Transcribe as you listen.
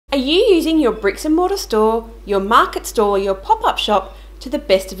Are you using your bricks and mortar store, your market store, or your pop-up shop to the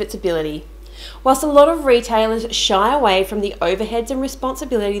best of its ability? Whilst a lot of retailers shy away from the overheads and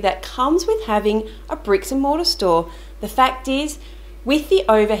responsibility that comes with having a bricks and mortar store, the fact is, with the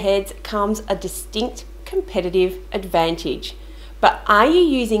overheads comes a distinct competitive advantage. But are you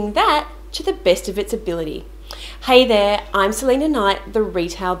using that to the best of its ability? Hey there, I'm Selena Knight, the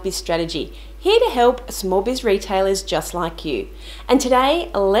Retail Biz Strategy, here to help small biz retailers just like you. And today,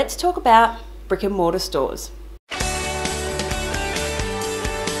 let's talk about brick and mortar stores.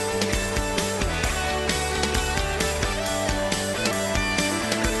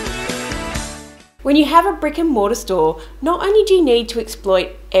 When you have a brick and mortar store, not only do you need to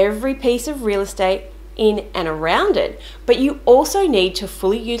exploit every piece of real estate in and around it, but you also need to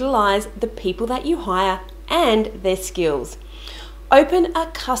fully utilize the people that you hire and their skills. Open a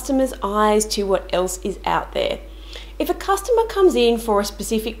customer's eyes to what else is out there. If a customer comes in for a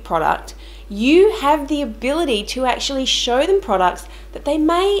specific product, you have the ability to actually show them products that they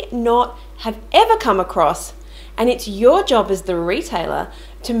may not have ever come across. And it's your job as the retailer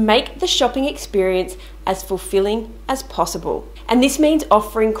to make the shopping experience as fulfilling as possible. And this means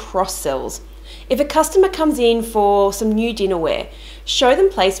offering cross-sells. If a customer comes in for some new dinnerware, show them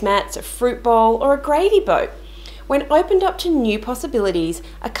placemats, a fruit bowl, or a gravy boat. When opened up to new possibilities,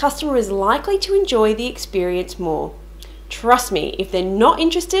 a customer is likely to enjoy the experience more. Trust me, if they're not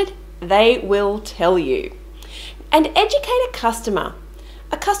interested, they will tell you. And educate a customer.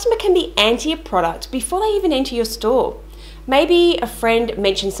 A customer can be anti a product before they even enter your store. Maybe a friend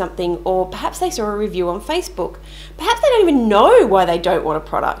mentioned something, or perhaps they saw a review on Facebook. Perhaps they don't even know why they don't want a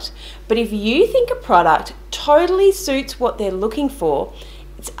product. But if you think a product totally suits what they're looking for,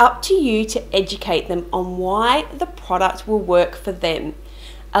 it's up to you to educate them on why the product will work for them.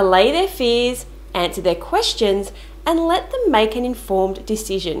 Allay their fears, answer their questions, and let them make an informed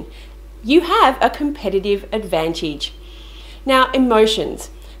decision. You have a competitive advantage. Now, emotions.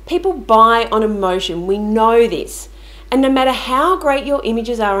 People buy on emotion, we know this. And no matter how great your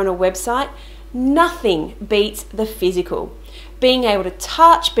images are on a website, nothing beats the physical. Being able to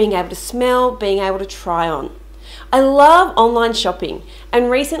touch, being able to smell, being able to try on. I love online shopping,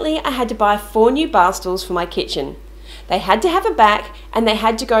 and recently I had to buy 4 new bar stools for my kitchen. They had to have a back, and they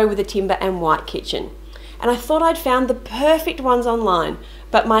had to go with a timber and white kitchen. And I thought I'd found the perfect ones online,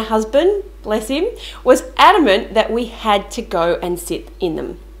 but my husband, bless him, was adamant that we had to go and sit in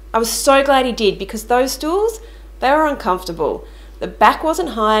them. I was so glad he did, because those stools, they were uncomfortable. The back wasn't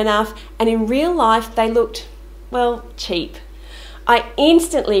high enough, and in real life they looked, well, cheap. I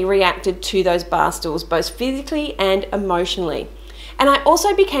instantly reacted to those bar stools, both physically and emotionally. And I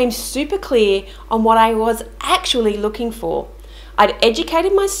also became super clear on what I was actually looking for. I'd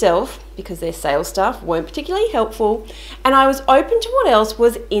educated myself, because their sales staff weren't particularly helpful, and I was open to what else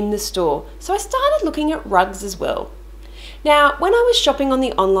was in the store. So I started looking at rugs as well. Now, when I was shopping on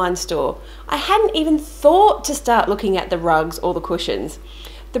the online store, I hadn't even thought to start looking at the rugs or the cushions.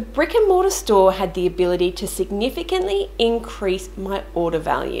 The brick and mortar store had the ability to significantly increase my order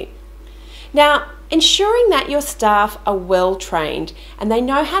value. Now, ensuring that your staff are well trained and they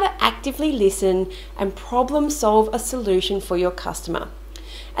know how to actively listen and problem solve a solution for your customer,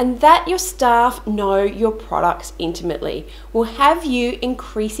 and that your staff know your products intimately, will have you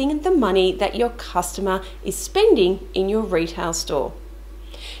increasing the money that your customer is spending in your retail store.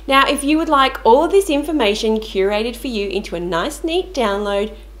 Now, if you would like all of this information curated for you into a nice, neat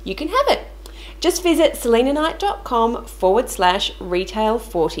download, you can have it. Just visit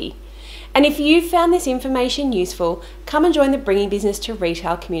selenaknight.com/retail40. And if you found this information useful, come and join the Bringing Business to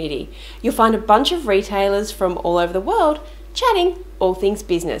Retail community. You'll find a bunch of retailers from all over the world chatting all things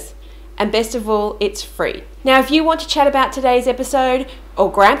business. And best of all, it's free. Now, if you want to chat about today's episode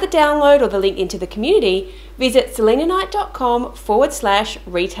or grab the download or the link into the community, visit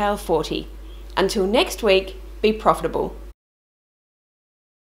selenaknight.com/retail40. Until next week, be profitable.